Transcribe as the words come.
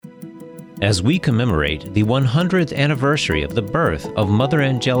As we commemorate the 100th anniversary of the birth of Mother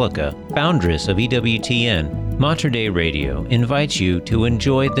Angelica, foundress of EWTN, Mater Dei Radio invites you to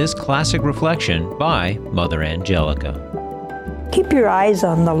enjoy this classic reflection by Mother Angelica. Keep your eyes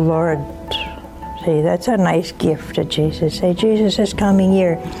on the Lord. See, that's a nice gift to Jesus. Say, Jesus is coming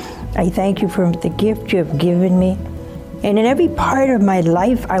here. I thank you for the gift you have given me. And in every part of my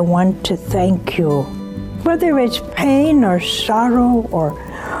life, I want to thank you. Whether it's pain or sorrow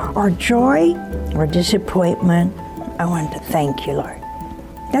or joy or disappointment, I want to thank you, Lord.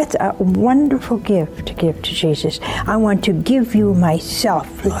 That's a wonderful gift to give to Jesus. I want to give you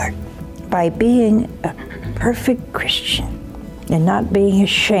myself, Lord, by being a perfect Christian and not being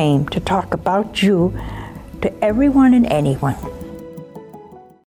ashamed to talk about you to everyone and anyone.